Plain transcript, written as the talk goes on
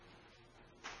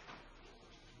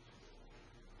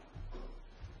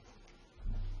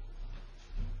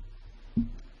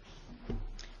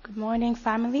Good morning,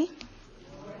 family.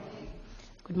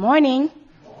 Good morning.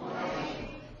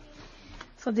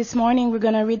 So this morning we're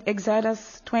going to read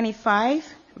Exodus 25,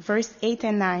 verse 8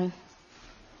 and 9.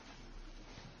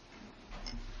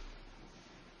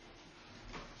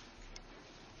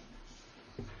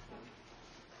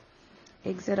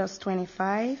 Exodus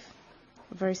 25,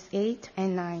 verse 8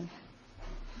 and 9.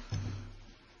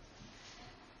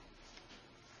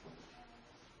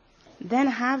 Then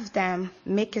have them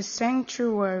make a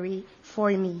sanctuary for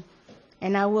me,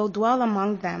 and I will dwell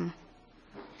among them.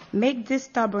 Make this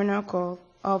tabernacle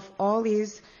of all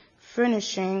his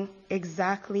furnishing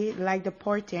exactly like the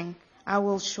parting I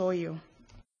will show you.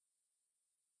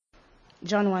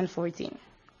 John 1:14.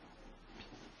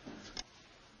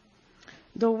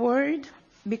 The Word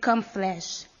became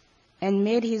flesh and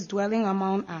made his dwelling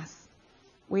among us.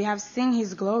 We have seen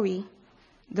his glory,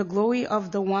 the glory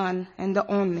of the one and the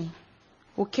only,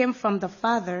 who came from the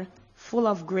Father, full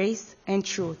of grace and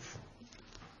truth.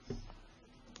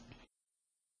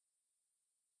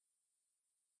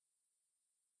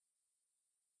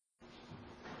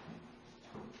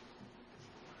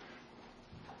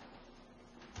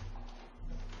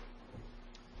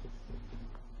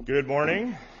 Good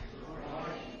morning.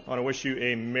 I want to wish you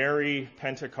a Merry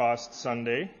Pentecost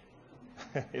Sunday,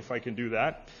 if I can do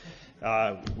that.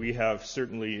 We have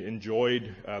certainly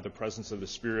enjoyed the presence of the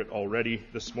Spirit already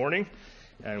this morning,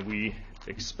 and we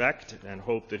expect and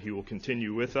hope that He will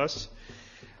continue with us.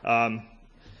 I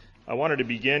wanted to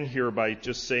begin here by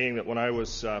just saying that when I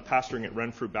was pastoring at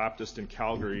Renfrew Baptist in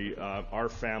Calgary, our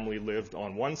family lived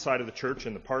on one side of the church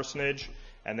in the parsonage,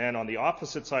 and then on the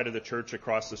opposite side of the church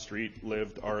across the street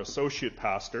lived our associate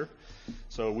pastor.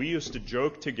 So we used to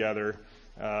joke together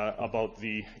about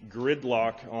the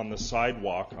gridlock on the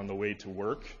sidewalk on the way to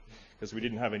work, because we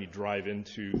didn't have any drive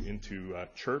into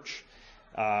church.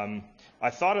 I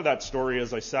thought of that story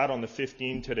as I sat on the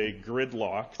 15 today,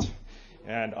 gridlocked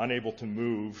and unable to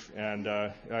move, and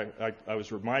I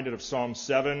was reminded of Psalm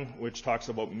 7, which talks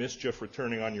about mischief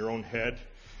returning on your own head,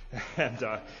 and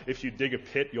if you dig a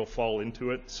pit, you'll fall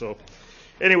into it. So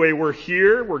anyway, we're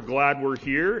here, we're glad we're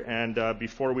here, and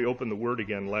before we open the Word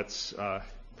again, let's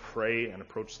pray and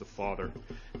approach the Father.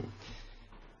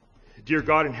 Dear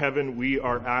God in heaven, we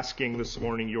are asking this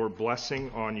morning your blessing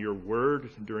on your Word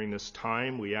during this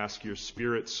time. We ask your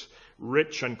Spirit's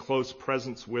rich and close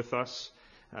presence with us.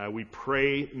 We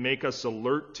pray, make us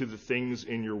alert to the things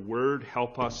in your Word.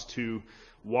 Help us to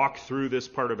walk through this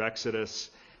part of Exodus,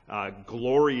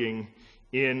 glorying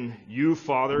in you,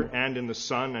 Father, and in the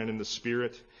Son, and in the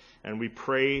Spirit. And we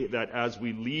pray that as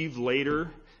we leave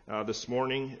later this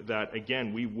morning, that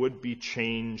again we would be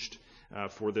changed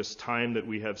for this time that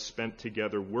we have spent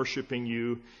together worshiping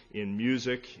you in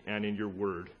music and in your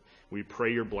word. We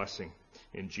pray your blessing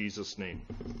in Jesus' name.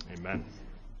 Amen.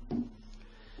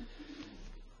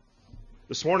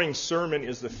 This morning's sermon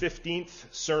is the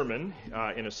 15th sermon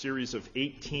in a series of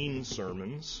 18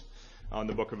 sermons on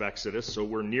the book of Exodus. So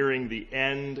we're nearing the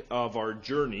end of our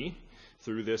journey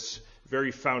through this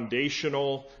very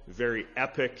foundational, very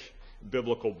epic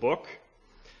biblical book.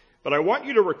 But I want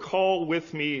you to recall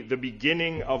with me the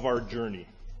beginning of our journey.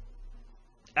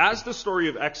 As the story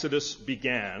of Exodus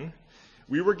began,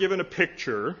 we were given a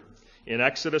picture in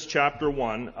Exodus chapter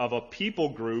 1 of a people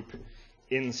group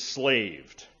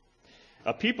enslaved.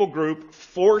 A people group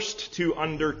forced to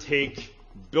undertake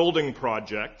building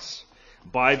projects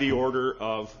by the order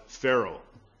of Pharaoh.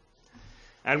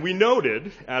 And we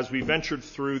noted, as we ventured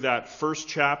through that first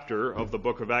chapter of the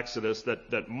book of Exodus,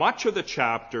 that much of the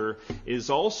chapter is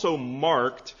also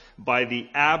marked by the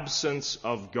absence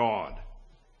of God.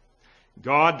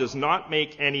 God does not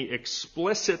make any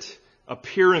explicit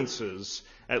appearances,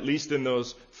 at least in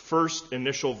those first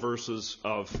initial verses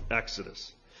of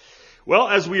Exodus. Well,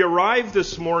 as we arrive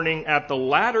this morning at the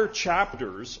latter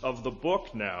chapters of the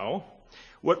book now,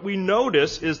 what we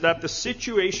notice is that the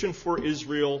situation for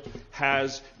Israel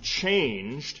has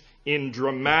changed in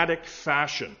dramatic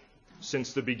fashion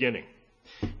since the beginning.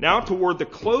 Now, toward the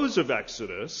close of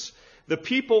Exodus, the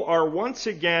people are once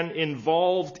again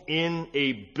involved in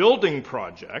a building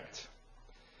project,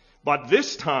 but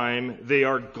this time they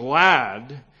are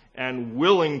glad and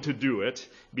willing to do it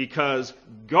because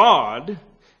God,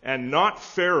 and not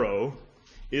Pharaoh,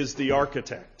 is the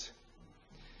architect.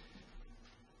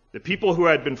 The people who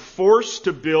had been forced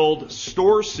to build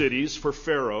store cities for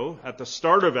Pharaoh at the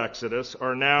start of Exodus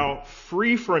are now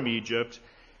free from Egypt,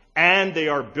 and they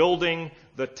are building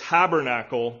the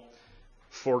tabernacle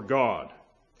for God.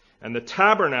 And the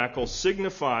tabernacle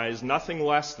signifies nothing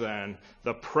less than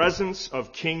the presence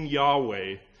of King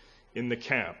Yahweh in the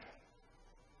camp.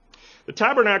 The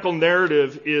tabernacle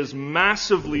narrative is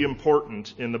massively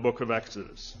important in the book of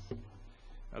Exodus.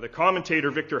 Now, the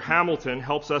commentator Victor Hamilton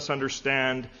helps us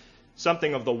understand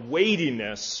something of the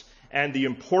weightiness and the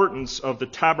importance of the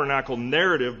tabernacle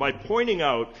narrative by pointing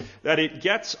out that it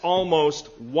gets almost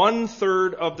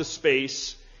 1/3 of the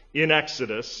space in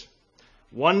Exodus,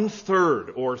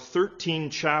 1/3 or 13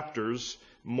 chapters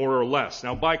more or less.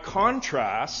 Now, by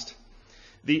contrast,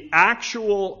 the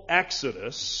actual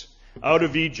Exodus out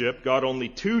of Egypt got only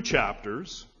 2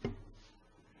 chapters,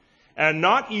 and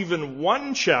not even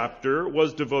 1 chapter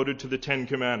was devoted to the 10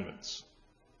 Commandments.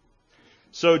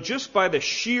 So just by the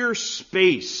sheer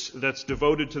space that's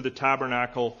devoted to the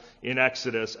tabernacle in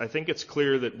Exodus, I think it's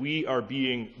clear that we are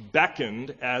being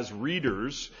beckoned as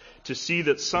readers to see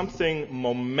that something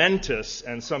momentous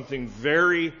and something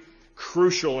very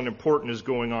crucial and important is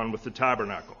going on with the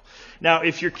tabernacle. Now,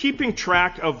 if you're keeping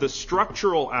track of the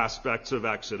structural aspects of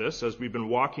Exodus, as we've been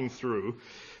walking through,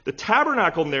 the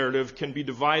tabernacle narrative can be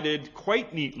divided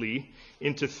quite neatly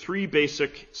into 3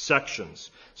 basic sections.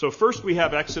 So first we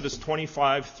have Exodus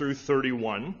 25 through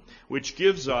 31, which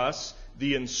gives us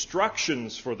the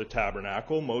instructions for the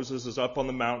tabernacle. Moses is up on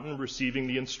the mountain receiving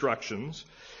the instructions.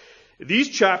 These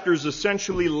chapters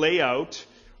essentially lay out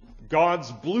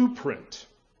God's blueprint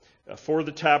for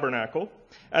the tabernacle.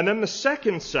 And then the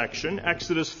second section,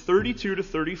 Exodus 32 to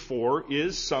 34,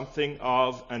 is something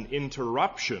of an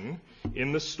interruption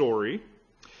in the story.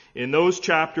 In those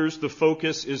chapters, the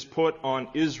focus is put on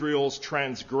Israel's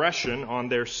transgression, on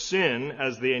their sin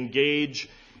as they engage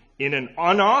in an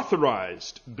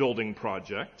unauthorized building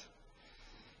project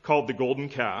called the Golden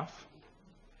Calf.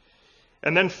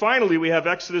 And then finally, we have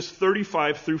Exodus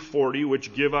 35 through 40,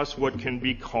 which give us what can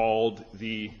be called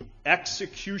the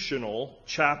executional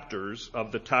chapters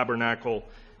of the tabernacle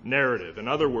narrative. In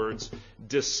other words,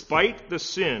 despite the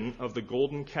sin of the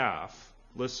golden calf,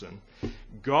 listen,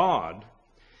 God,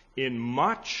 in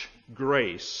much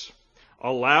grace,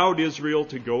 allowed Israel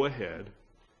to go ahead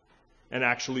and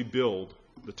actually build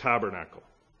the tabernacle.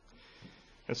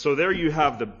 And so there you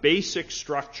have the basic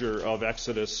structure of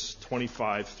Exodus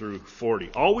 25 through 40.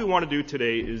 All we want to do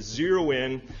today is zero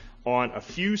in on a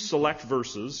few select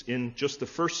verses in just the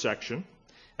first section,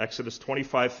 Exodus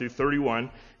 25 through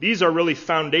 31. These are really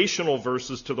foundational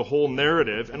verses to the whole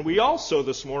narrative. And we also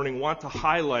this morning want to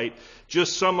highlight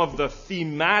just some of the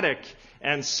thematic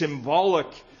and symbolic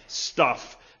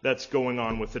stuff that's going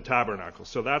on with the tabernacle.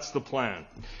 So that's the plan.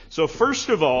 So first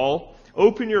of all,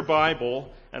 open your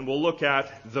Bible and we'll look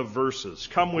at the verses.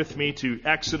 Come with me to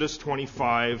Exodus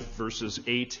 25, verses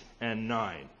 8 and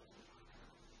 9.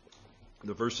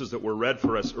 The verses that were read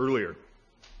for us earlier.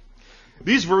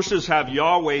 These verses have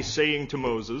Yahweh saying to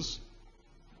Moses,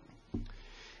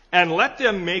 "And let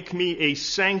them make me a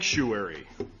sanctuary,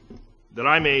 that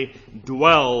I may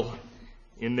dwell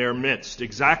in their midst,"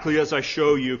 exactly as I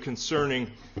show you concerning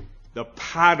the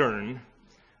pattern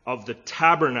of the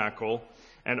tabernacle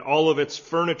and all of its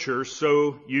furniture,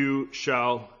 so you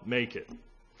shall make it.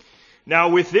 Now,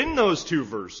 within those 2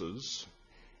 verses,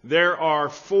 there are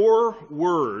 4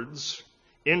 words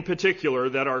in particular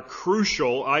that are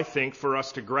crucial, I think, for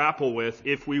us to grapple with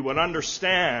if we would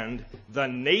understand the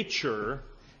nature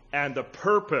and the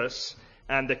purpose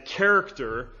and the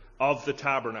character of the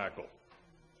tabernacle.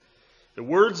 The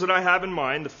words that I have in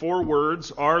mind, the 4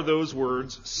 words, are those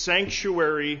words: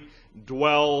 sanctuary,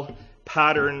 dwell,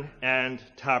 pattern, and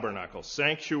tabernacle.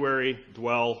 Sanctuary,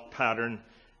 dwell, pattern,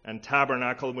 and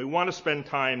tabernacle. And we want to spend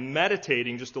time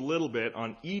meditating just a little bit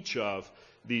on each of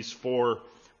these 4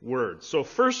 words. So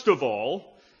first of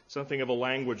all, something of a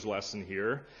language lesson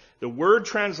here. The word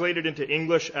translated into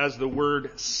English as the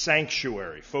word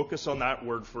sanctuary. Focus on that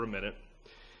word for a minute.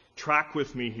 Track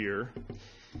with me here.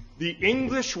 The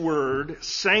English word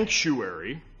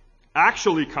sanctuary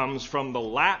actually comes from the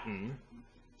Latin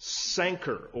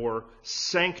sancre or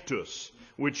sanctus,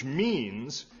 which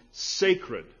means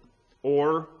sacred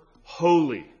or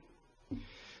holy.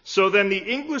 So then the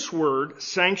English word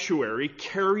sanctuary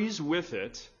carries with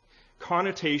it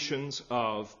connotations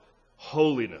of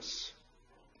holiness.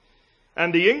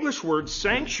 And the English word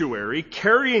sanctuary,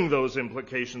 carrying those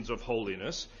implications of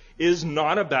holiness, is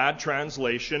not a bad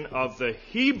translation of the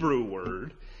Hebrew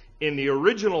word in the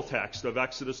original text of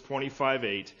Exodus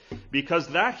 25:8, because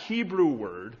that Hebrew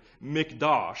word,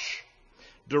 mikdash,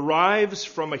 derives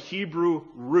from a Hebrew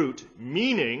root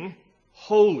meaning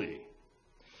holy.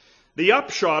 The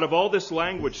upshot of all this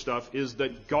language stuff is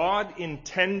that God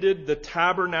intended the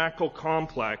tabernacle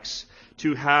complex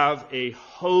to have a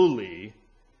holy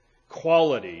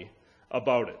quality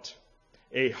about it.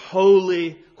 A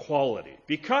holy equality.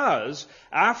 Because,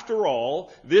 after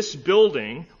all, this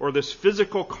building, or this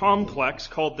physical complex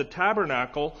called the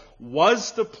tabernacle,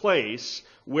 was the place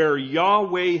where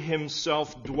Yahweh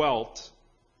himself dwelt,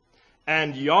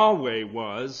 and Yahweh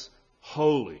was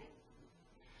holy.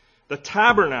 The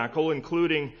tabernacle,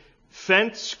 including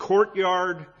fence,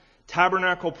 courtyard,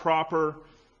 tabernacle proper,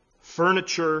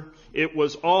 furniture, it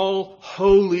was all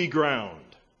holy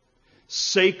ground,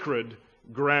 sacred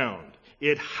ground.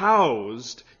 It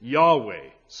housed Yahweh,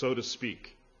 so to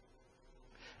speak.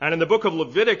 And in the book of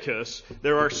Leviticus,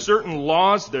 there are certain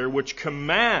laws there which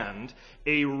command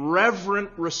a reverent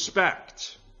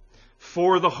respect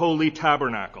for the holy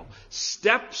tabernacle.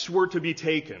 Steps were to be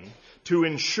taken to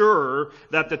ensure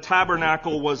that the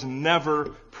tabernacle was never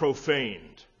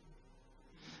profaned.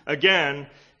 Again,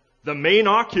 the main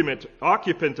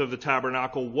occupant of the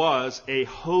tabernacle was a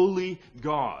holy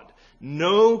God.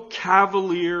 No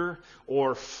cavalier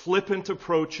or flippant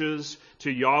approaches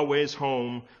to Yahweh's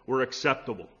home were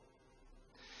acceptable.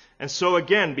 And so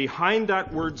again, behind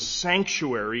that word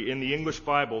sanctuary in the English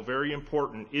Bible, very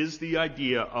important, is the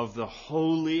idea of the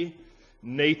holy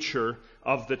nature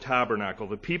of the tabernacle.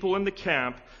 The people in the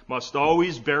camp must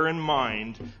always bear in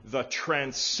mind the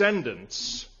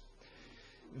transcendence,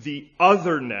 the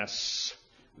otherness,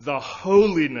 the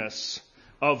holiness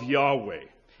of Yahweh.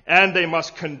 And they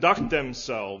must conduct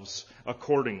themselves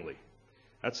accordingly.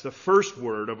 That's the first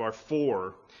word of our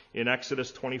 4 in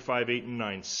Exodus 25, 8, and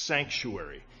 9.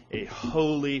 Sanctuary, a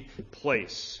holy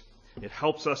place. It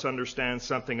helps us understand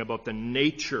something about the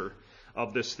nature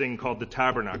of this thing called the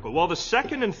tabernacle. Well, the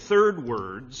second and third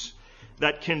words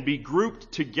that can be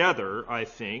grouped together, I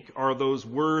think, are those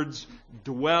words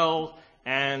dwell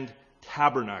and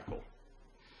tabernacle.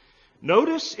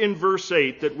 Notice in verse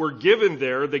 8 that we're given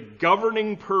there the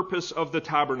governing purpose of the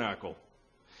tabernacle.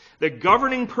 The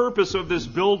governing purpose of this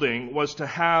building was to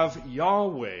have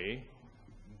Yahweh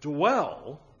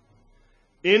dwell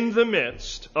in the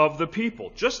midst of the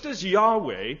people. Just as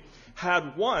Yahweh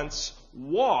had once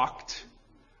walked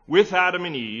with Adam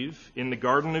and Eve in the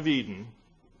Garden of Eden,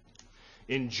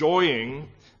 enjoying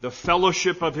the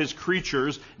fellowship of his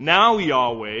creatures, now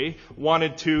Yahweh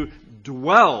wanted to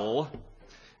dwell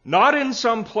not in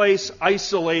some place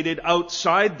isolated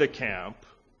outside the camp,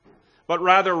 but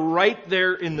rather right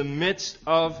there in the midst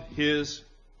of his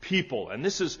people. And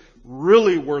this is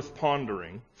really worth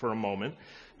pondering for a moment,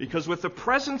 because with the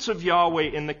presence of Yahweh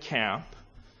in the camp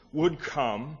would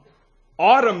come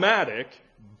automatic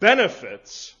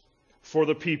benefits for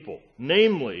the people.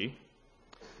 Namely,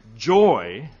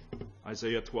 joy,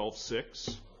 Isaiah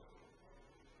 12:6,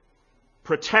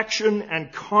 protection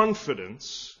and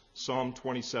confidence, Psalm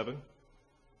 27,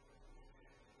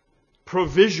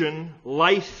 provision,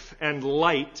 life and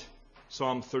light,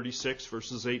 Psalm 36,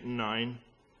 verses 8 and 9,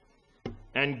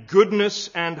 and goodness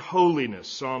and holiness,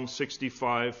 Psalm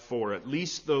 65, 4. At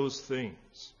least those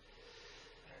things.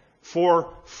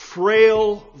 For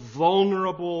frail,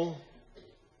 vulnerable,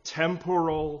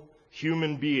 temporal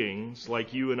human beings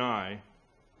like you and I,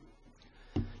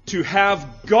 to have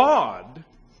God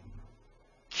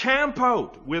camp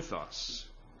out with us,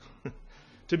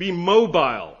 to be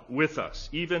mobile with us,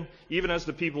 even as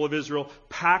the people of Israel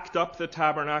packed up the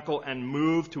tabernacle and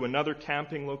moved to another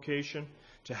camping location,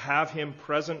 to have him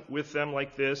present with them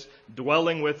like this,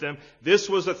 dwelling with them. This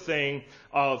was a thing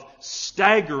of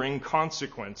staggering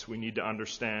consequence, we need to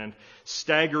understand,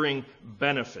 staggering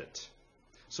benefit.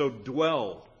 So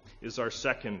dwell is our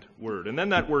second word. And then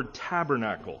that word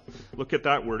tabernacle. Look at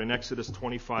that word in Exodus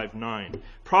 25:9.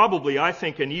 Probably, I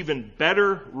think, an even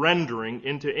better rendering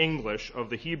into English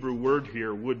of the Hebrew word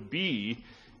here would be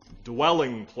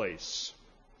dwelling place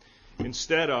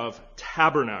instead of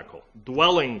tabernacle.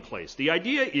 Dwelling place. The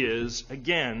idea is,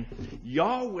 again,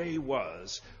 Yahweh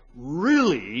was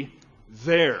really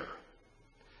there.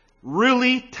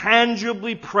 Really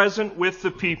tangibly present with the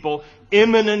people,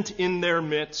 immanent in their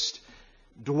midst,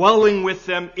 dwelling with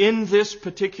them in this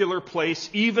particular place,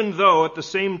 even though at the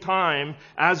same time,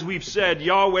 as we've said,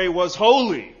 Yahweh was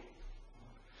holy.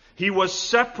 He was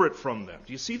separate from them.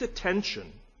 Do you see the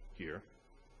tension here?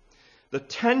 The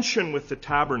tension with the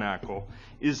tabernacle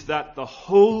is that the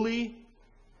holy,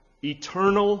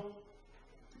 eternal,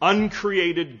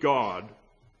 uncreated God,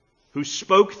 who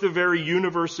spoke the very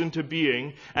universe into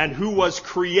being, and who was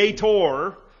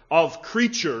creator of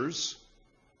creatures,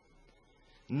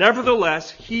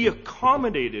 nevertheless, he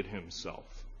accommodated himself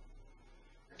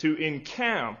to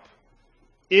encamp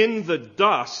in the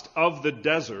dust of the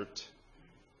desert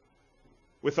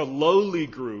with a lowly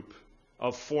group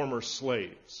of former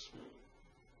slaves.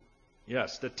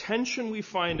 Yes, the tension we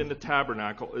find in the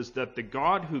tabernacle is that the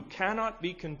God who cannot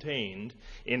be contained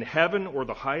in heaven or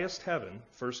the highest heaven,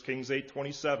 1 Kings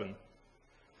 8:27,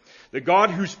 the God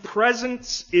whose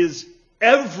presence is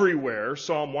everywhere,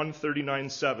 Psalm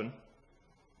 139:7,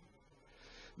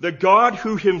 the God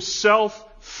who himself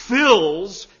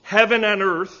fills heaven and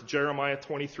earth, Jeremiah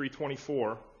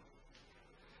 23:24,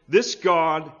 this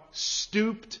God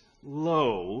stooped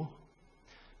low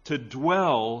to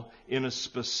dwell in a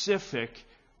specific,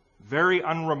 very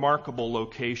unremarkable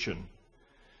location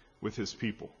with his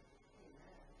people.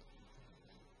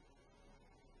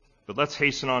 But let's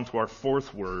hasten on to our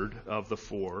fourth word of the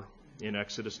four in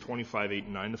Exodus 25:8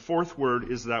 and 9. The fourth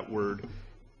word is that word,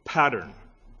 pattern.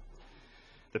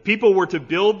 The people were to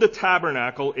build the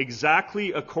tabernacle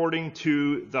exactly according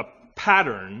to the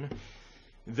pattern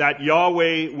that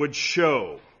Yahweh would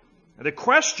show. The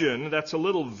question that's a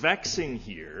little vexing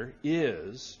here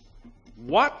is,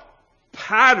 what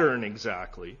pattern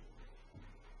exactly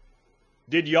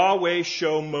did Yahweh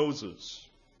show Moses?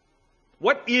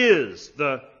 What is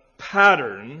the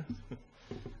pattern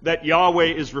that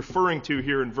Yahweh is referring to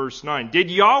here in verse 9? Did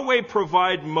Yahweh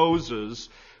provide Moses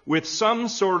with some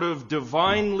sort of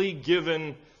divinely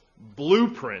given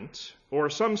blueprint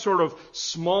or some sort of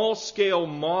small-scale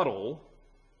model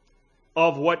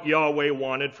of what Yahweh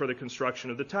wanted for the construction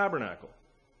of the tabernacle?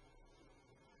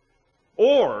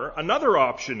 Or, another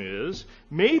option is,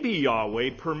 maybe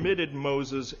Yahweh permitted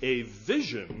Moses a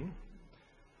vision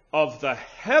of the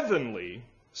heavenly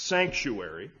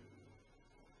sanctuary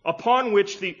upon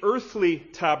which the earthly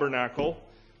tabernacle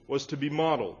was to be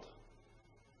modeled.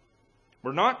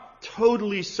 We're not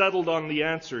totally settled on the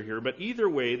answer here, but either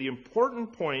way, the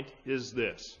important point is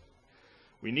this.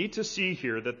 We need to see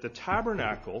here that the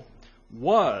tabernacle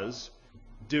was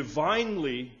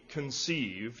divinely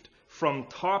conceived from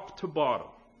top to bottom.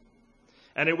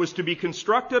 And it was to be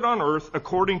constructed on earth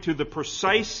according to the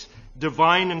precise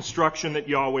divine instruction that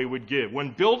Yahweh would give.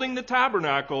 When building the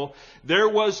tabernacle, there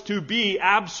was to be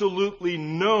absolutely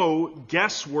no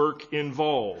guesswork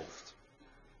involved.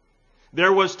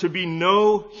 There was to be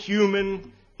no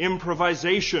human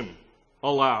improvisation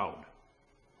allowed.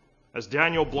 As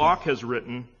Daniel Block has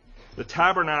written, the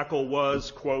tabernacle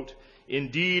was, quote,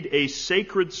 indeed a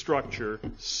sacred structure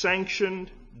sanctioned,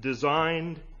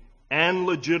 designed, and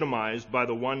legitimized by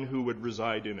the one who would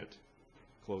reside in it.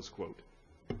 Close quote.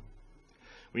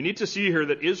 We need to see here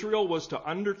that Israel was to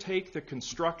undertake the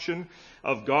construction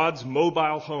of God's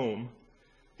mobile home,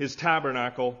 his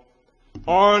tabernacle,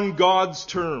 on God's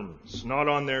terms, not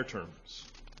on their terms.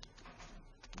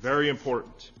 Very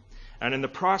important. And in the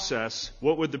process,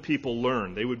 what would the people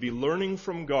learn? They would be learning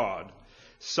from God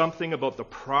something about the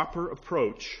proper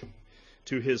approach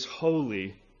to his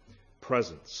holy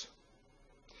presence.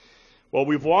 Well,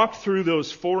 we've walked through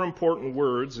those four important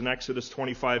words in Exodus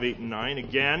 25:8 and 9.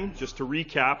 Again, just to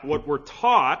recap, what we're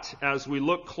taught as we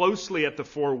look closely at the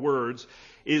four words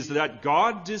is that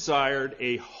God desired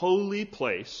a holy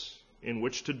place in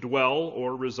which to dwell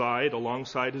or reside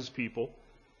alongside his people,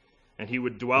 and he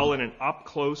would dwell in an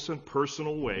up-close and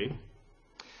personal way.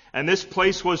 And this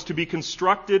place was to be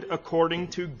constructed according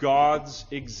to God's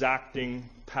exacting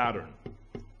pattern.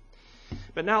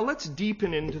 But now let's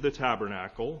deepen into the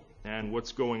tabernacle and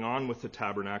what's going on with the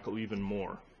tabernacle even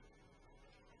more.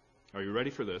 Are you ready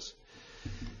for this?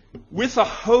 With a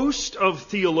host of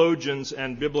theologians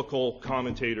and biblical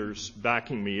commentators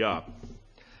backing me up,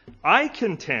 I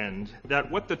contend that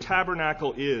what the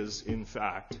tabernacle is, in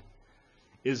fact,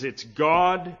 is it's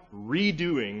God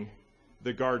redoing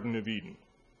the Garden of Eden.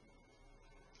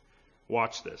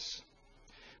 Watch this.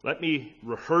 Let me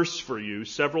rehearse for you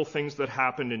several things that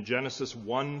happened in Genesis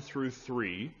 1 through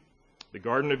 3, the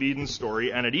Garden of Eden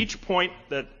story, and at each point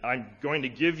that I'm going to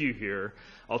give you here,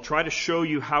 I'll try to show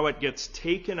you how it gets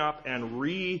taken up and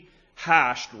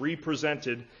rehashed,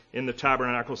 represented in the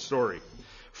tabernacle story.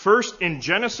 First, in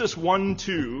Genesis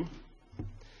 1:2,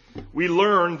 we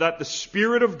learn that the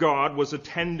Spirit of God was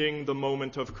attending the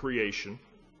moment of creation.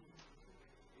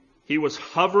 He was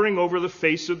hovering over the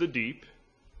face of the deep.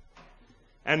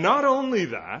 And not only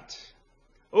that,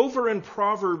 over in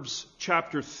Proverbs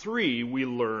chapter 3, we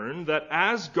learn that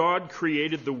as God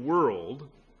created the world,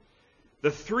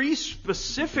 the three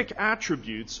specific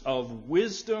attributes of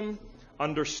wisdom,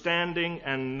 understanding,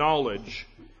 and knowledge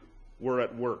were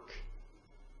at work.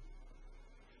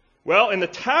 Well, in the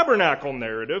tabernacle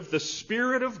narrative, the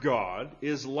Spirit of God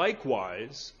is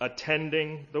likewise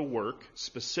attending the work.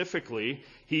 Specifically,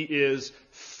 he is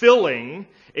filling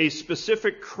a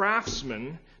specific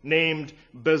craftsman named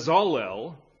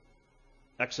Bezalel,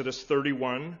 Exodus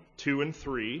 31, 2 and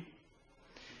 3.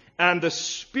 And the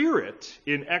Spirit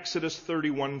in Exodus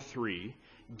 31:3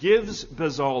 gives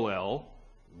Bezalel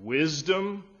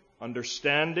wisdom,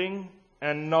 understanding,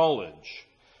 and knowledge.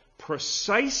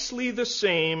 Precisely the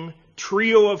same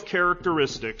trio of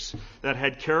characteristics that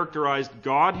had characterized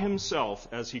God himself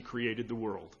as he created the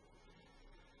world.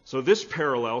 So this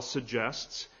parallel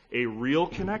suggests a real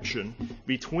connection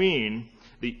between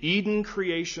the Eden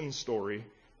creation story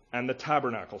and the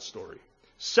tabernacle story.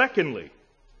 Secondly,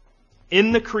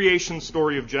 in the creation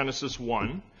story of Genesis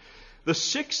 1, the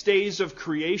 6 days of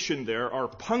creation there are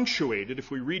punctuated, if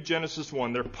we read Genesis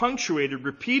 1, they're punctuated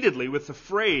repeatedly with the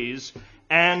phrase,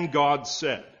 "and God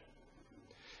said,"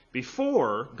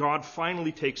 before God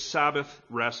finally takes Sabbath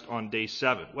rest on day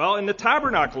 7. Well, in the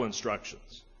tabernacle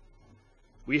instructions,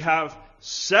 we have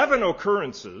 7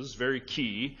 occurrences, very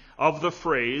key, of the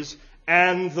phrase,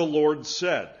 "and the Lord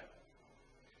said."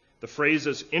 The phrase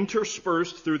is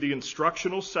interspersed through the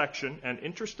instructional section, and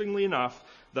interestingly enough,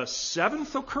 the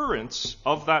 7th occurrence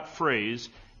of that phrase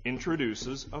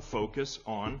introduces a focus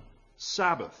on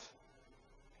Sabbath.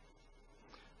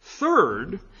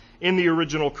 Third, in the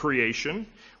original creation,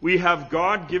 we have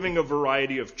God giving a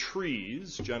variety of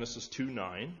trees, Genesis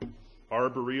 2:9,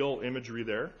 arboreal imagery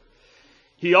there.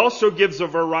 He also gives a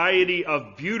variety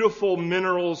of beautiful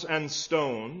minerals and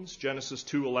stones, Genesis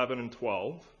 2:11 and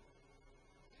 12.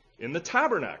 In the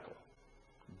tabernacle,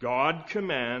 God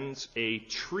commands a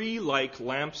tree-like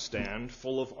lampstand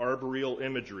full of arboreal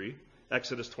imagery,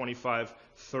 Exodus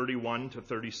 25:31 to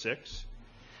 36.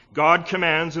 God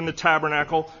commands in the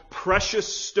tabernacle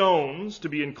precious stones to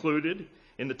be included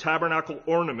in the tabernacle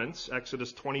ornaments,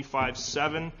 Exodus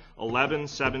 25:7, 11,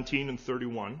 17, and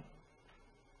 31.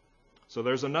 So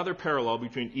there's another parallel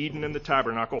between Eden and the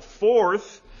tabernacle.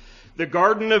 Fourth, the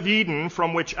Garden of Eden,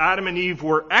 from which Adam and Eve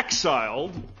were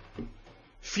exiled,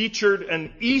 featured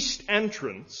an east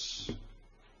entrance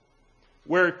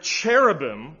where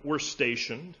cherubim were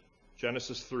stationed,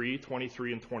 Genesis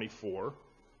 3:23 and 24.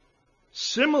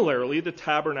 Similarly, the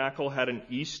tabernacle had an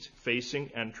east-facing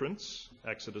entrance,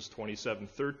 Exodus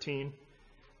 27:13,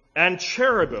 and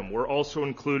cherubim were also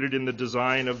included in the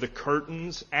design of the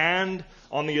curtains and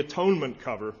on the atonement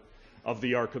cover of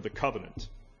the Ark of the Covenant.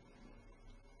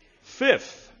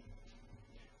 Fifth,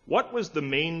 what was the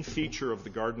main feature of the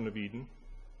Garden of Eden?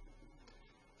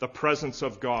 The presence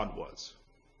of God was.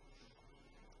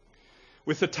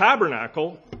 With the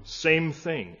tabernacle, same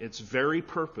thing. Its very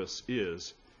purpose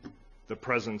is the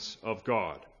presence of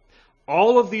God.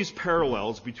 All of these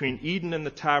parallels between Eden and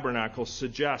the tabernacle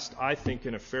suggest, I think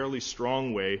in a fairly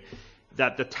strong way,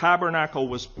 that the tabernacle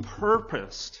was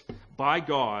purposed by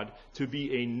God to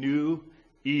be a new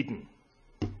Eden.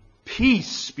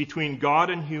 Peace between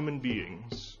God and human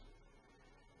beings,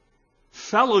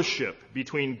 fellowship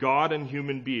between God and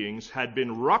human beings had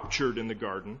been ruptured in the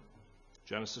garden,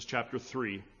 Genesis chapter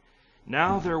 3.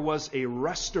 Now there was a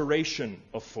restoration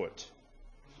afoot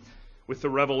with the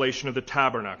revelation of the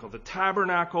tabernacle. The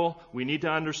tabernacle, we need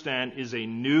to understand, is a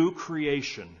new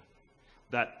creation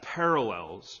that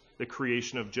parallels the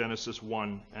creation of Genesis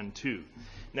 1 and 2.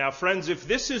 Now, friends, if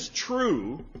this is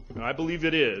true, and I believe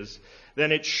it is,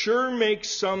 then it sure makes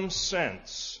some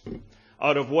sense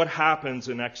out of what happens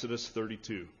in Exodus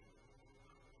 32.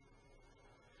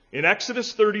 In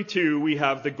Exodus 32, we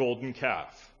have the golden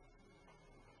calf.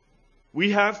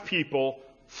 We have people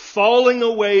falling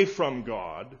away from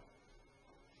God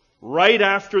right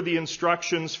after the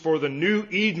instructions for the new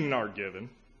Eden are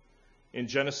given in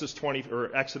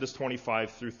Exodus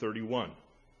 25 through 31.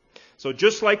 So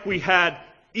just like we had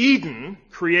Eden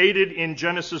created in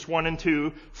Genesis 1 and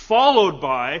 2, followed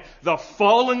by the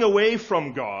falling away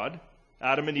from God,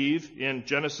 Adam and Eve in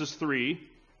Genesis 3,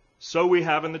 so we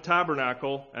have in the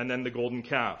tabernacle and then the golden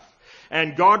calf.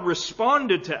 And God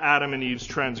responded to Adam and Eve's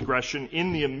transgression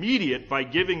in the immediate by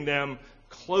giving them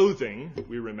clothing,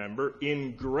 we remember,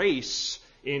 in grace.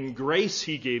 In grace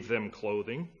he gave them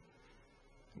clothing.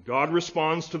 God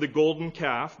responds to the golden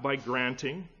calf by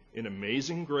granting, in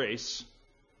amazing grace,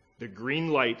 the green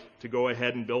light to go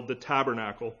ahead and build the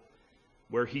tabernacle,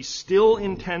 where he still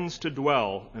intends to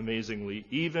dwell, amazingly,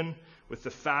 even with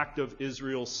the fact of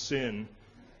Israel's sin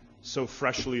so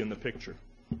freshly in the picture.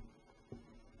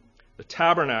 The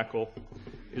tabernacle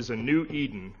is a new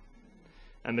Eden,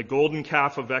 and the golden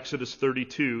calf of Exodus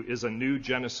 32 is a new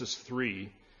Genesis 3,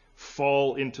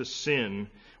 fall into sin,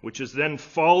 which is then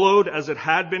followed, as it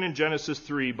had been in Genesis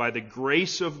 3, by the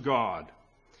grace of God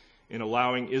in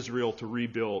allowing Israel to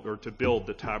rebuild or to build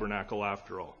the tabernacle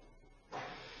after all.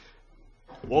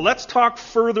 Well, let's talk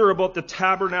further about the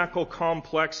tabernacle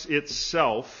complex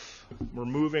itself. We're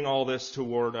moving all this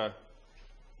toward a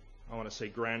I want to say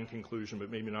grand conclusion, but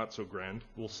maybe not so grand.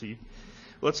 We'll see.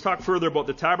 Let's talk further about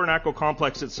the tabernacle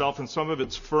complex itself and some of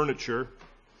its furniture.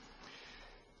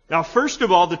 Now, first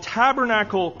of all, the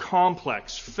tabernacle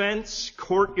complex, fence,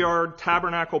 courtyard,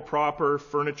 tabernacle proper,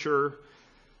 furniture,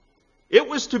 it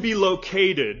was to be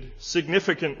located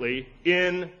significantly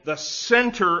in the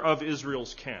center of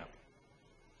Israel's camp.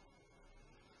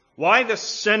 Why the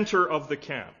center of the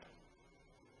camp?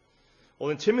 Well,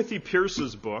 in Timothy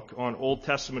Pierce's book on Old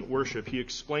Testament worship, he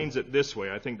explains it this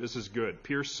way. I think this is good.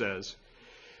 Pierce says,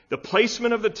 the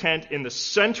placement of the tent in the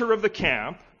center of the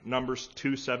camp, Numbers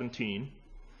 2:17,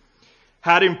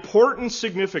 had important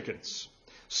significance.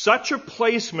 Such a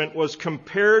placement was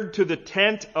compared to the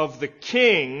tent of the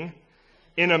king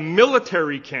in a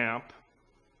military camp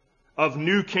of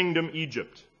New Kingdom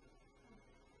Egypt.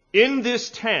 In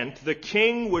this tent, the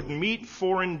king would meet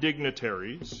foreign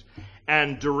dignitaries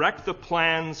and direct the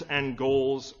plans and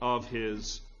goals of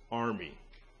his army.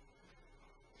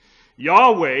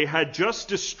 Yahweh had just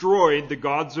destroyed the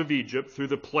gods of Egypt through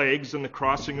the plagues and the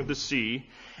crossing of the sea,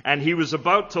 and he was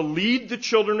about to lead the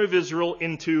children of Israel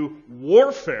into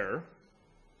warfare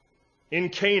in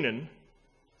Canaan,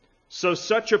 so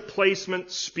such a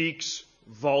placement speaks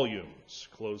volumes,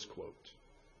 close quote.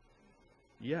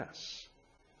 Yes.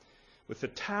 With the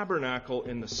tabernacle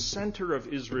in the center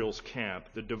of Israel's camp,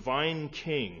 the divine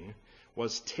king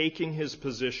was taking his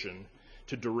position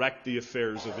to direct the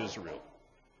affairs of Israel.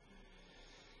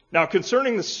 Now,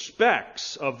 concerning the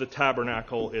specs of the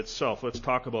tabernacle itself, let's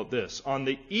talk about this. On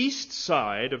the east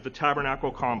side of the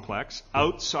tabernacle complex,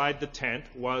 outside the tent,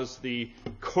 was the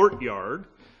courtyard,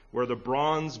 where the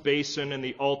bronze basin and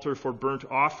the altar for burnt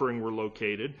offering were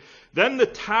located. Then the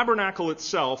tabernacle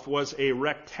itself was a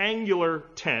rectangular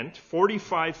tent,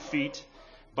 45 feet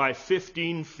by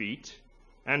 15 feet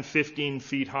and 15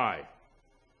 feet high.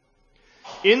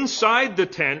 Inside the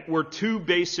tent were two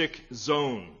basic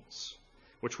zones,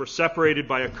 which were separated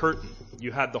by a curtain.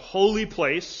 You had the holy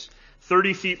place,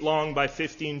 30 feet long by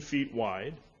 15 feet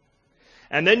wide.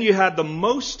 And then you had the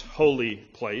most holy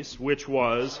place, which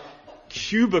was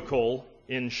cubical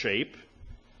in shape,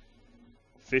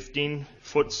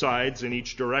 15-foot sides in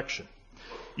each direction.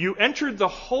 You entered the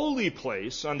holy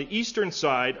place on the eastern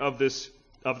side of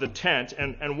the tent,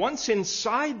 and once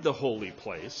inside the holy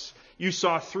place, you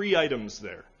saw three items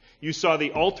there. You saw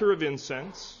the altar of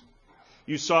incense,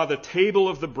 you saw the table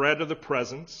of the bread of the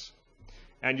presence,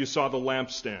 and you saw the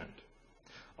lampstand.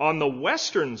 On the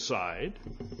western side,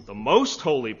 the most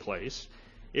holy place,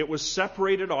 it was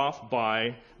separated off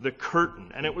by the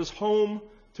curtain, and it was home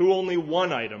to only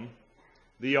one item,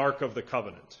 the Ark of the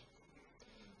Covenant.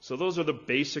 So those are the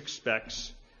basic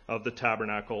specs of the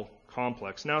tabernacle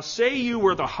complex. Now, say you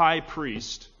were the high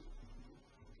priest,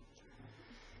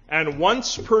 and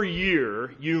once per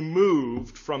year you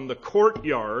moved from the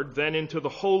courtyard, then into the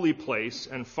holy place,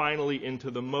 and finally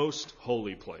into the most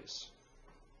holy place.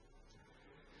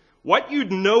 What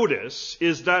you'd notice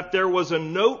is that there was a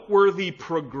noteworthy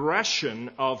progression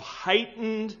of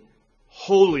heightened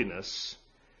holiness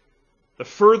the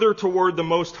further toward the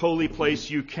most holy place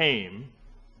you came.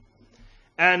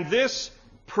 And this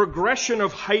progression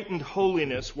of heightened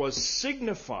holiness was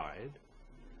signified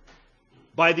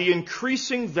by the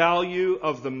increasing value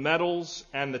of the metals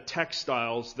and the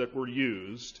textiles that were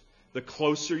used the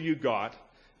closer you got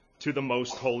to the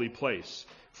most holy place.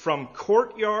 From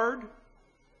courtyard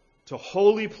to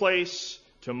holy place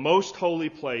to most holy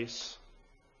place,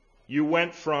 you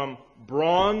went from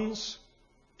bronze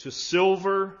to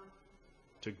silver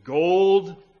to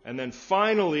gold, and then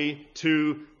finally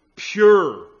to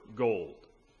pure gold.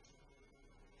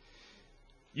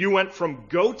 You went from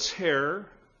goat's hair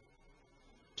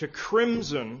to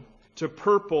crimson to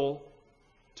purple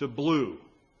to blue.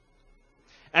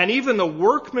 And even the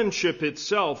workmanship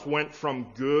itself went from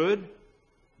good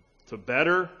to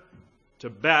better to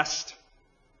best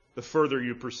the further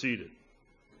you proceeded.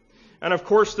 And of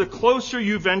course, the closer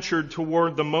you ventured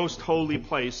toward the most holy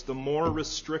place, the more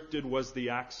restricted was the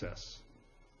access.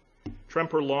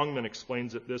 Tremper Longman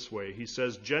explains it this way. He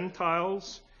says,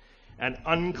 Gentiles and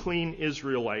unclean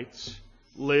Israelites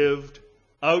lived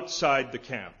outside the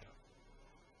camp.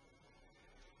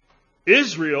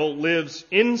 Israel lives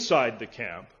inside the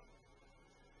camp,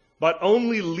 but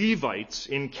only Levites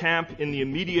encamp in the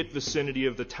immediate vicinity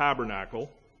of the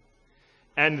tabernacle,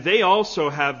 and they also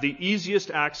have the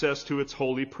easiest access to its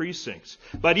holy precincts.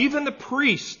 But even the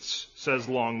priests, says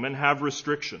Longman, have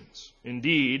restrictions.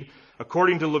 Indeed,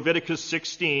 according to Leviticus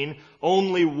 16,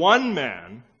 only one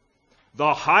man,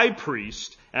 the high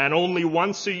priest, and only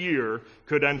once a year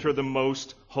could enter the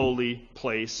most holy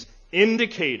place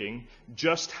indicating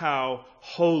just how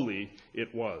holy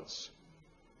it was.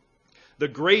 The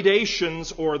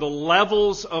gradations or the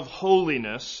levels of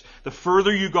holiness, the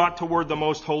further you got toward the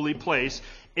most holy place,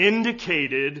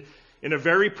 indicated in a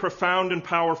very profound and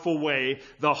powerful way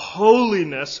the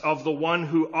holiness of the one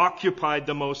who occupied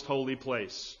the most holy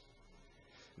place.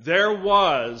 There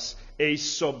was a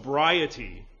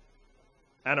sobriety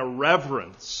and a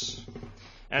reverence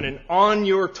and an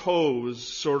on-your-toes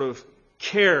sort of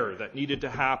care that needed to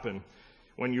happen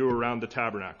when you were around the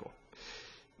tabernacle.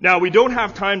 Now, we don't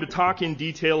have time to talk in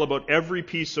detail about every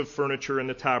piece of furniture in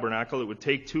the tabernacle. It would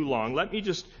take too long. Let me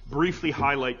just briefly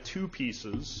highlight two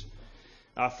pieces.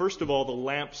 First of all, the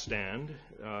lampstand,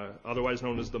 otherwise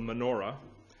known as the menorah.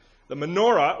 The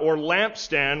menorah, or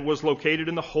lampstand, was located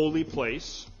in the holy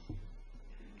place.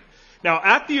 Now,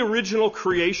 at the original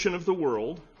creation of the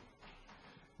world,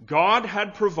 God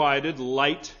had provided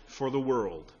light for the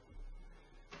world.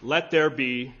 Let there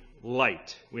be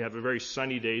light. We have a very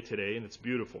sunny day today, and it's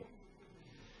beautiful.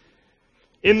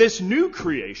 In this new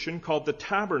creation called the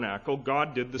tabernacle,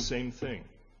 God did the same thing.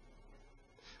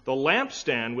 The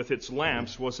lampstand with its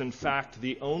lamps was in fact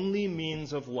the only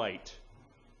means of light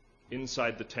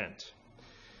inside the tent.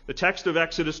 The text of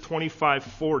Exodus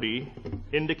 25:40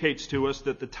 indicates to us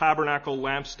that the tabernacle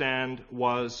lampstand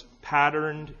was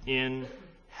patterned in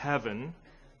heaven.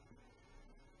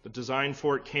 The design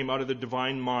for it came out of the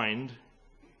divine mind.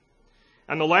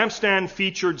 And the lampstand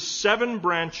featured seven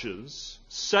branches,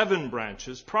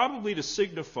 probably to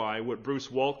signify what Bruce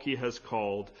Waltke has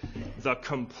called the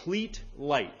complete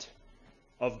light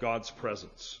of God's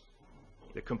presence.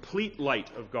 The complete light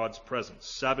of God's presence,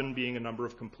 7 being a number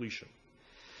of completion.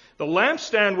 The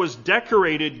lampstand was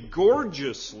decorated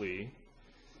gorgeously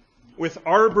with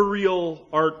arboreal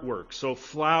artwork, so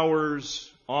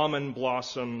flowers, almond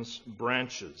blossoms,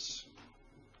 branches.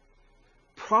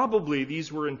 Probably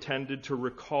these were intended to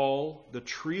recall the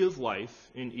tree of life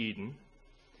in Eden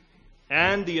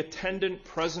and the attendant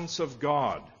presence of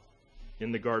God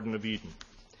in the Garden of Eden.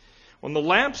 When the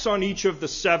lamps on each of the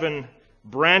 7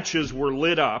 branches were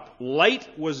lit up,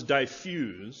 light was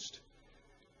diffused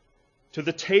to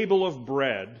the table of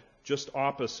bread just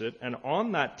opposite, and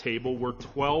on that table were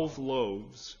 12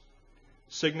 loaves,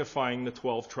 signifying the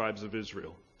 12 tribes of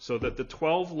Israel. So that the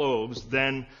 12 loaves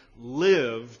then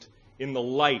lived in the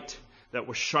light that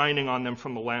was shining on them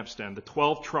from the lampstand. The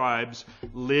 12 tribes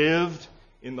lived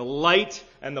in the light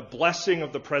and the blessing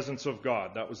of the presence of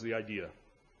God. That was the idea.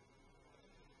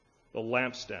 The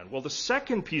lampstand. Well, the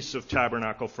second piece of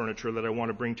tabernacle furniture that I want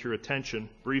to bring to your attention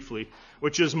briefly,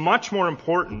 which is much more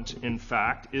important, in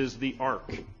fact, is the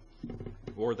ark,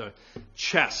 or the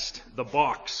chest, the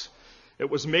box. It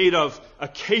was made of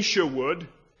acacia wood,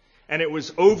 and it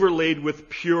was overlaid with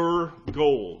pure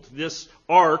gold. This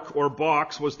ark, or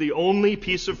box, was the only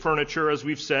piece of furniture, as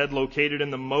we've said, located in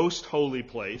the most holy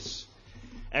place.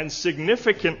 And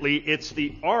significantly, it's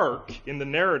the ark in the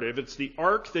narrative, it's the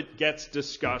ark that gets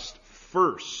discussed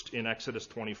first in Exodus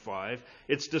 25.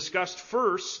 It's discussed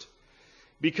first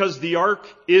because the ark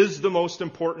is the most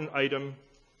important item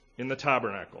in the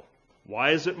tabernacle.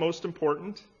 Why is it most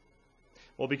important?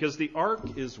 Well, because the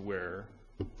ark is where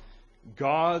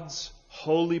God's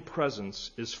holy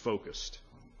presence is focused.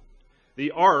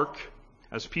 The ark,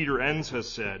 as Peter Enns has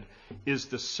said, is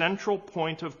the central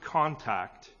point of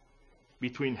contact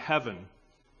between heaven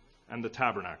and the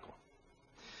tabernacle.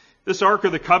 This Ark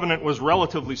of the Covenant was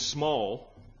relatively small.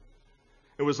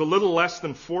 It was a little less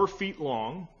than 4 feet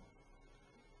long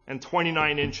and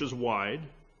 29 inches wide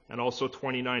and also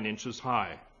 29 inches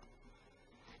high.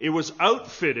 It was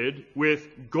outfitted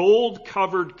with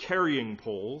gold-covered carrying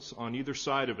poles on either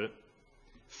side of it,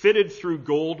 fitted through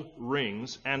gold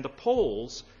rings, and the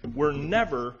poles were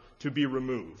never to be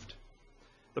removed.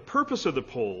 The purpose of the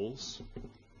poles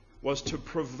was to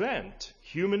prevent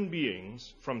human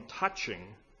beings from touching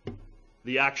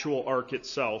the actual ark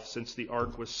itself, since the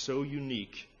ark was so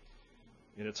unique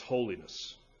in its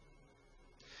holiness.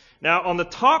 Now, on the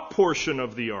top portion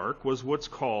of the ark was what's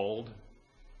called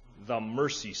the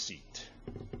mercy seat,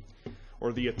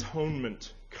 or the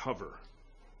atonement cover.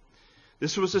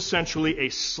 This was essentially a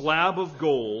slab of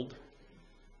gold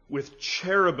with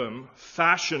cherubim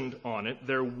fashioned on it,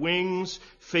 their wings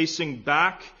facing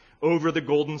back over the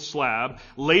golden slab.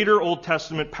 Later Old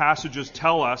Testament passages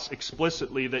tell us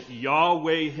explicitly that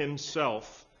Yahweh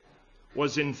himself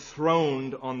was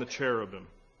enthroned on the cherubim.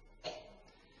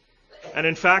 And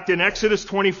in fact, in Exodus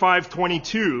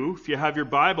 25:22, if you have your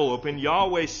Bible open,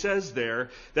 Yahweh says there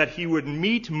that he would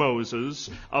meet Moses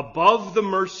above the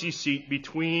mercy seat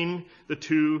between the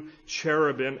two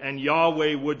cherubim, and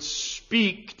Yahweh would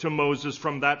speak to Moses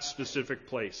from that specific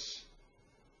place.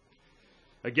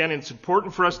 Again, it's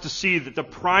important for us to see that the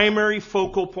primary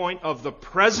focal point of the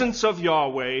presence of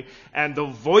Yahweh and the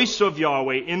voice of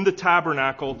Yahweh in the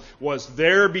tabernacle was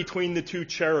there between the two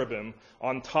cherubim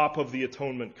on top of the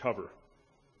atonement cover.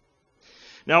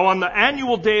 Now, on the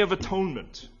annual Day of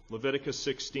Atonement, Leviticus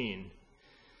 16,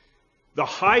 the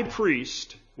high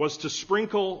priest was to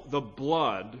sprinkle the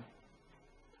blood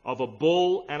of a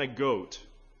bull and a goat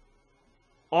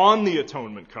on the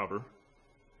atonement cover.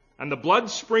 And the blood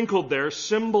sprinkled there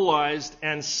symbolized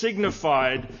and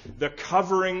signified the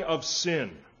covering of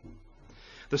sin.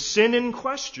 The sin in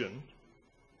question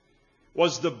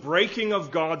was the breaking of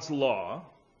God's law,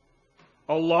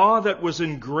 a law that was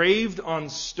engraved on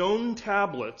stone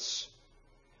tablets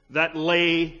that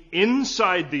lay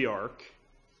inside the ark,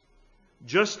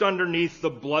 just underneath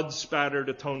the blood-spattered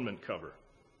atonement cover.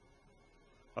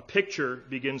 A picture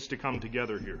begins to come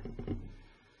together here.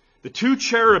 The two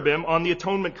cherubim on the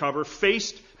atonement cover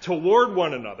faced toward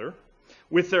one another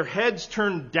with their heads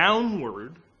turned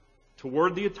downward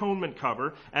toward the atonement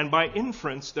cover, and by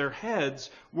inference their heads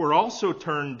were also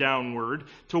turned downward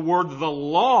toward the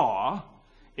law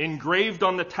engraved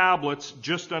on the tablets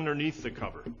just underneath the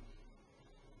cover.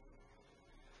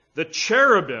 The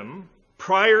cherubim,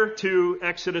 prior to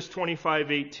Exodus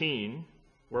 25:18,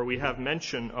 where we have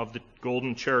mention of the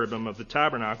golden cherubim of the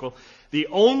tabernacle, the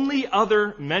only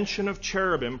other mention of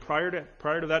cherubim prior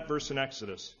to that verse in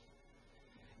Exodus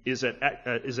is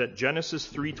at Genesis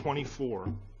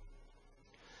 3:24,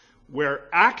 where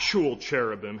actual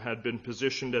cherubim had been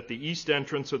positioned at the east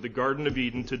entrance of the Garden of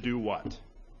Eden to do what?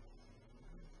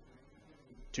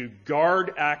 To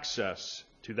guard access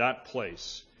to that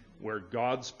place where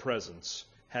God's presence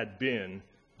had been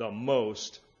the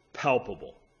most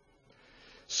palpable.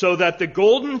 So that the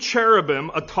golden cherubim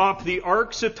atop the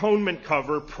ark's atonement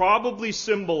cover probably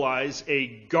symbolize a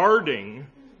guarding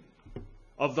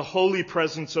of the holy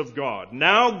presence of God.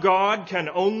 Now God can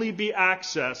only be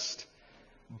accessed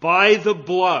by the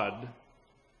blood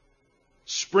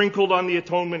sprinkled on the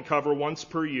atonement cover once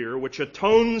per year, which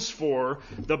atones for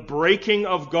the breaking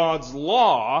of God's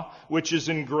law, which is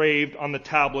engraved on the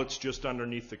tablets just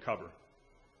underneath the cover.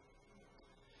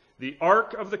 The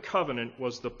Ark of the Covenant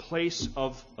was the place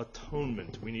of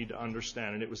atonement, we need to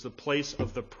understand. And it was the place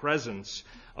of the presence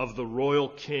of the royal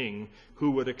king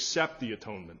who would accept the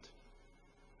atonement.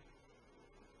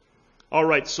 All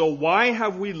right, so why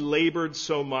have we labored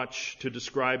so much to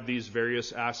describe these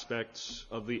various aspects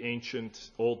of the ancient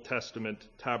Old Testament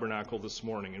tabernacle this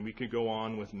morning? And we could go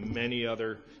on with many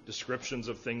other descriptions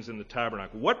of things in the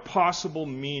tabernacle. What possible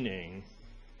meaning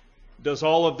does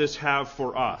all of this have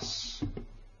for us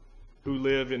who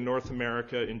live in North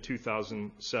America in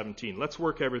 2017? Let's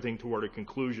work everything toward a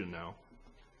conclusion now.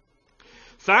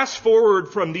 Fast forward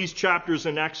from these chapters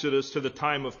in Exodus to the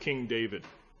time of King David.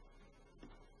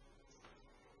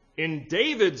 In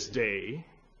David's day,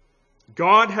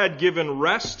 God had given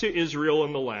rest to Israel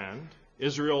in the land.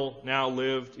 Israel now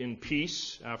lived in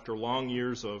peace after long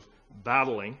years of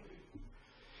battling.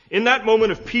 In that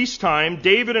moment of peacetime,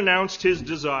 David announced his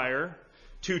desire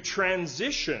to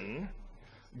transition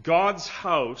God's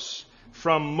house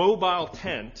from mobile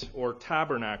tent or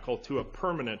tabernacle to a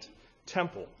permanent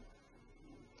temple.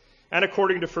 And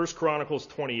according to 1 Chronicles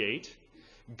 28,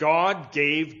 God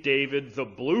gave David the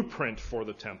blueprint for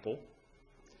the temple,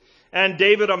 and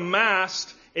David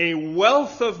amassed a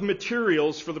wealth of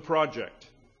materials for the project.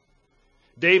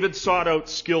 David sought out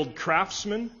skilled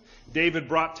craftsmen. David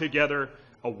brought together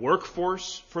a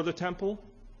workforce for the temple.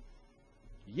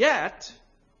 Yet,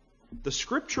 the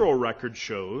scriptural record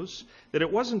shows that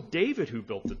it wasn't David who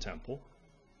built the temple,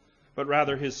 but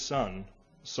rather his son,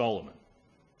 Solomon.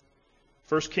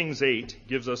 1 Kings 8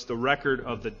 gives us the record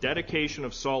of the dedication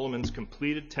of Solomon's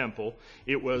completed temple.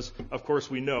 It was, of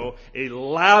course we know, a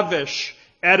lavish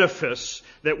edifice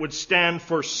that would stand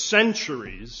for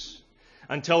centuries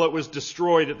until it was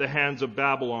destroyed at the hands of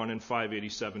Babylon in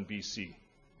 587 BC.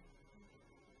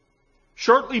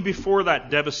 Shortly before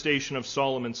that devastation of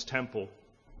Solomon's temple,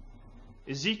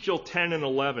 Ezekiel 10 and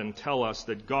 11 tell us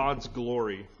that God's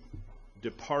glory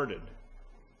departed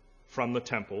from the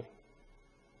temple.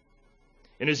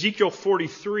 In Ezekiel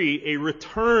 43, a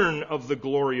return of the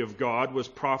glory of God was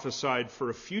prophesied for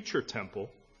a future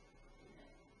temple.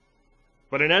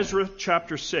 But in Ezra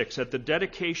chapter 6, at the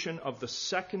dedication of the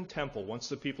second temple, once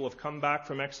the people have come back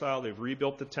from exile, they've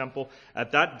rebuilt the temple,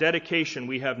 at that dedication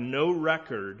we have no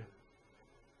record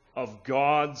of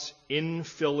God's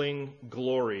infilling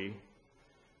glory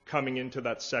coming into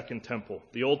that second temple.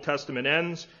 The Old Testament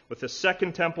ends with the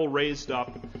second temple raised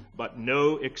up, but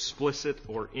no explicit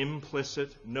or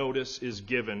implicit notice is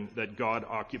given that God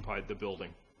occupied the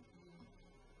building.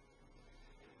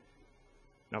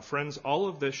 Now, friends, all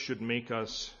of this should make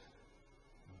us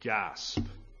gasp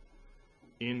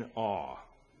in awe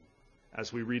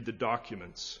as we read the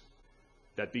documents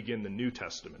that begin the New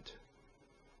Testament.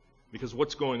 Because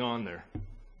what's going on there?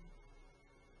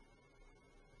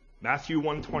 Matthew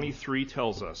 1:23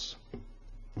 tells us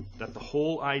that the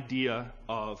whole idea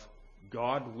of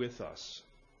God with us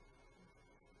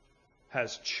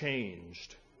has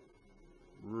changed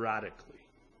radically.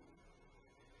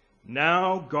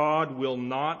 Now God will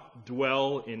not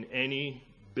dwell in any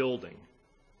building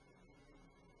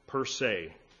per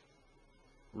se.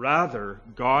 Rather,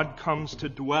 God comes to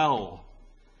dwell,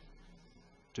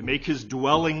 to make his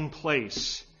dwelling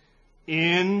place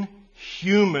in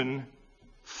human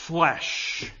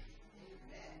flesh.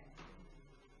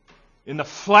 In the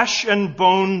flesh and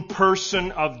bone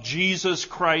person of Jesus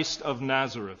Christ of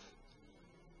Nazareth.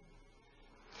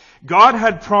 God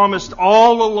had promised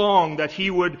all along that he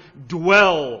would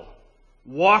dwell,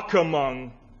 walk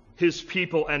among his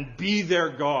people and be their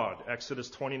God. Exodus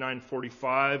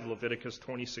 29:45, Leviticus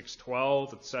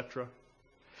 26:12, etc.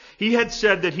 He had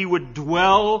said that he would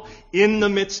dwell in the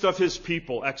midst of his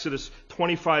people. Exodus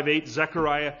 25:8,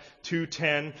 Zechariah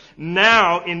 2:10.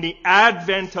 Now, in the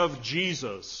advent of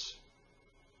Jesus,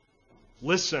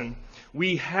 listen,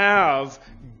 we have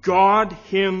God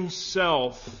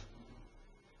himself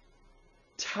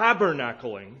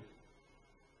tabernacling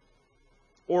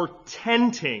or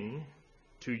tenting,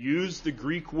 to use the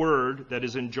Greek word that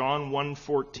is in John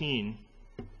 1:14,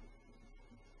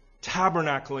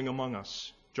 tabernacling among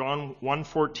us. John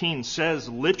 1:14 says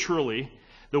literally,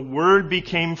 the Word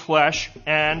became flesh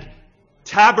and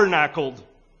tabernacled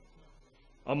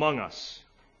among us.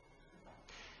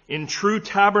 In true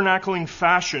tabernacling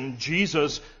fashion,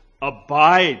 Jesus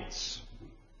abides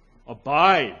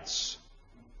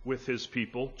with his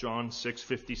people, John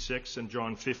 6:56 and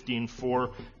John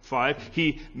 15:4-5.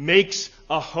 He makes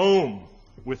a home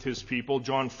with his people,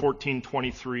 John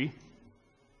 14:23.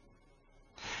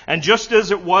 And just as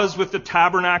it was with the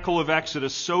tabernacle of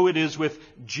Exodus, so it is with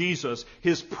Jesus.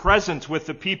 His presence with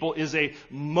the people is a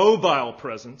mobile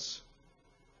presence.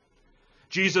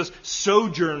 Jesus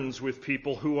sojourns with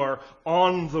people who are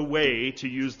on the way, to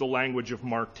use the language of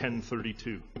Mark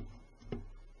 10:32.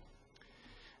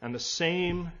 And the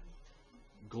same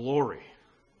glory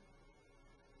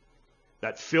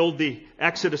that filled the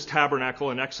Exodus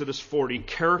tabernacle in Exodus 40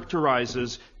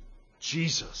 characterizes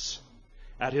Jesus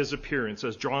at his appearance.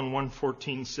 As John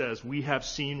 1:14 says, we have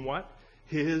seen what?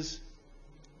 His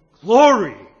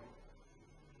glory.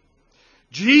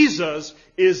 Jesus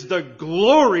is the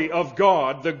glory of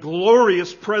God, the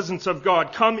glorious presence of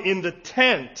God, come in the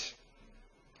tent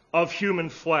of human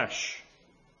flesh.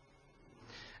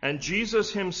 And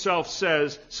Jesus himself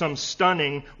says some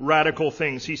stunning, radical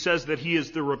things. He says that he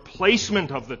is the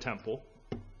replacement of the temple.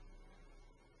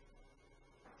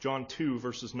 John 2,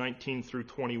 verses 19 through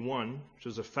 21, which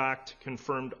is a fact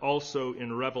confirmed also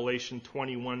in Revelation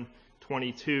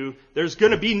 21:22. There's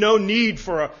going to be no need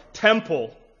for a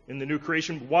temple in the new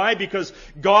creation. Why? Because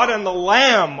God and the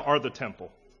Lamb are the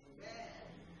temple.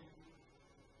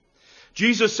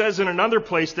 Jesus says in another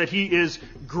place that he is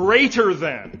greater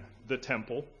than the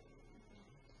temple.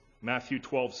 Matthew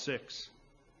 12:6.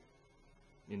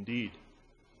 Indeed.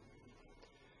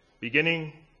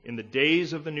 Beginning in the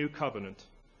days of the new covenant,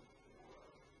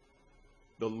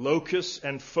 the locus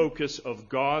and focus of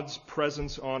God's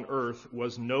presence on earth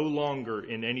was no longer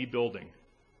in any building,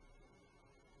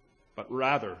 but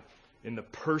rather in the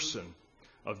person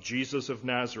of Jesus of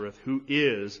Nazareth, who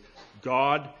is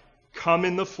God come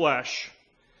in the flesh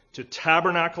to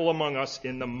tabernacle among us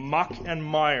in the muck and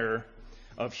mire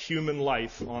of human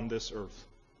life on this earth.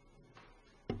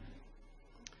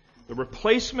 The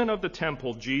replacement of the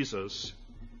temple, Jesus,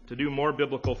 to do more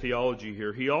biblical theology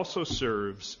here, he also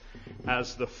serves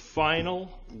as the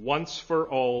final,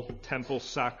 once-for-all temple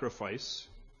sacrifice.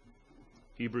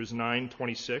 Hebrews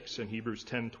 9:26 and Hebrews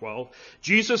 10:12.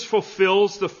 Jesus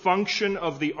fulfills the function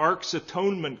of the ark's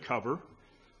atonement cover.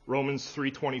 Romans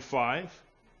 3:25.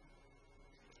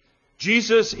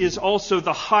 Jesus is also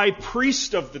the high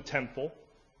priest of the temple.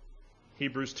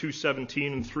 Hebrews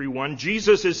 2:17 and 3:1.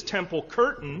 Jesus is temple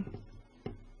curtain.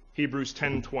 Hebrews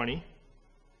 10:20.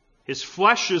 His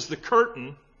flesh is the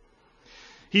curtain.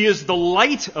 He is the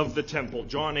light of the temple.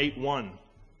 John 8:1.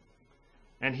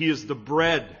 And he is the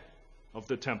bread of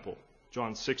the temple.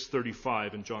 John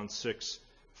 6:35 and John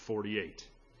 48.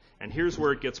 And here's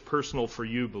where it gets personal for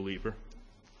you, believer.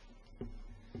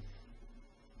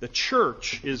 The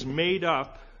church is made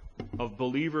up of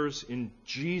believers in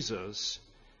Jesus,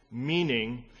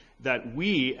 meaning that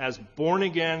we, as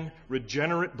born-again,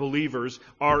 regenerate believers,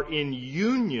 are in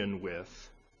union with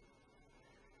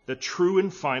the true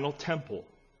and final temple,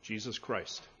 Jesus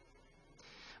Christ.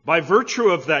 By virtue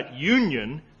of that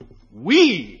union,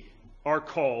 we are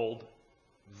called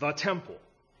the temple.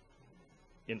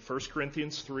 In 1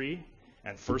 Corinthians 3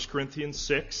 and 1 Corinthians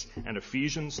 6 and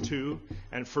Ephesians 2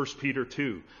 and 1 Peter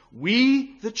 2.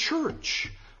 We, the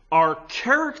church, are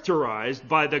characterized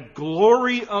by the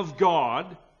glory of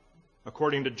God,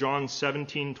 according to John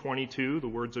 17:22, the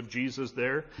words of Jesus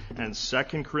there, and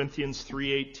 2 Corinthians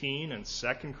 3:18 and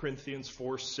 2 Corinthians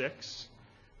 4:6.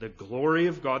 The glory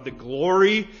of God. The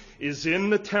glory is in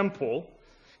the temple.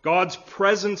 God's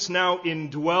presence now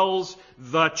indwells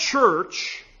the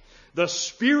church. The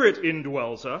Spirit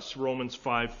indwells us, Romans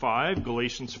 5:5,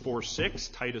 Galatians 4:6,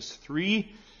 Titus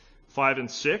 3:5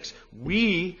 and 6.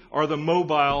 We are the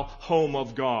mobile home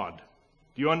of God.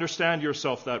 Do you understand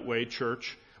yourself that way,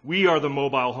 church? We are the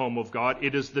mobile home of God.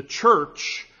 It is the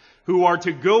church who are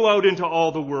to go out into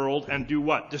all the world and do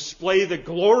what? Display the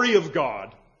glory of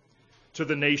God to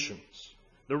the nations.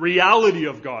 The reality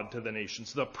of God to the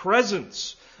nations. The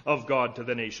presence of God to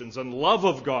the nations and love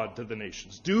of God to the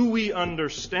nations. Do we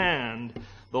understand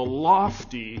the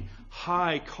lofty,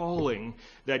 high calling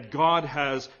that God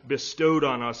has bestowed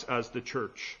on us as the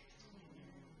church?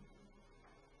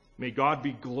 May God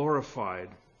be glorified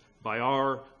by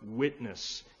our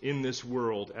witness in this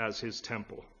world as His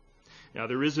temple. Now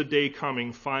there is a day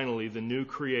coming, finally, the new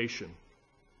creation.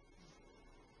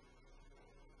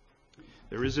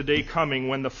 There is a day coming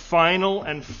when the final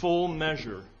and full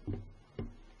measure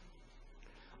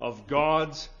of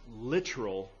God's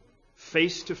literal,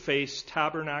 face-to-face,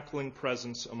 tabernacling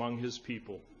presence among His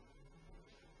people,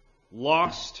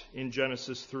 lost in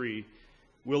Genesis 3,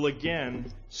 will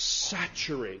again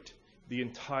saturate the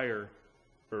entire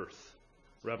earth.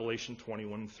 Revelation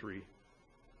 21:3.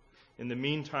 In the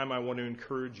meantime, I want to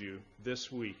encourage you this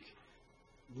week,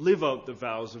 live out the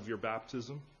vows of your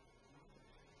baptism.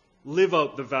 Live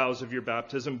out the vows of your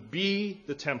baptism. Be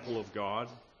the temple of God,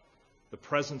 the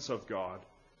presence of God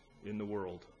in the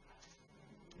world.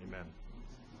 Amen.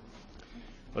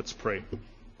 Let's pray.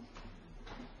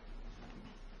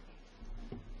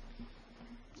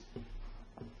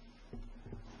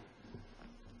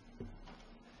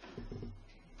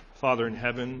 Father in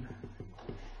heaven,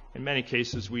 in many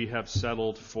cases we have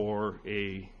settled for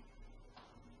a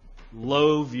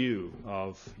low view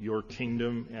of your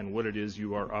kingdom and what it is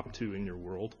you are up to in your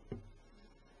world.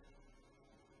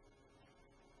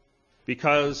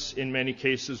 Because in many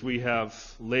cases we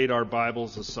have laid our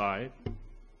Bibles aside.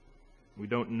 We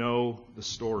don't know the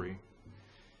story.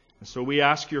 And so we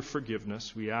ask your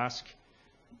forgiveness. We ask,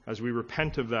 as we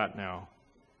repent of that now,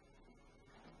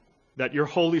 that your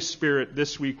Holy Spirit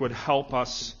this week would help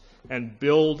us and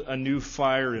build a new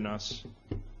fire in us.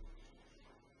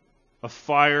 A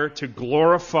fire to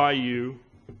glorify you,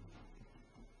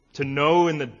 to know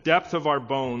in the depth of our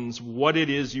bones what it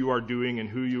is you are doing and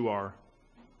who you are.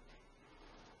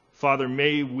 Father,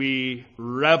 may we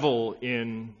revel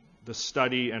in the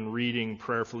study and reading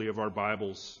prayerfully of our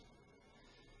Bibles.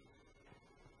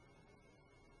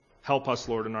 Help us,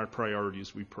 Lord, in our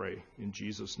priorities, we pray. In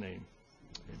Jesus' name,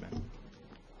 amen.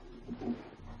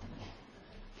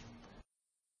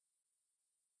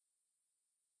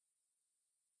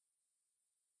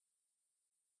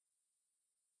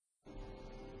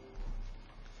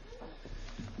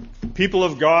 People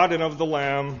of God and of the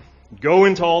Lamb, go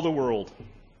into all the world.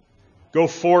 Go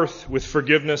forth with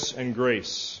forgiveness and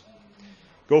grace.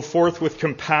 Go forth with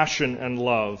compassion and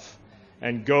love.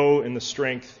 And go in the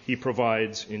strength He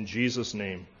provides. In Jesus'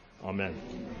 name, amen.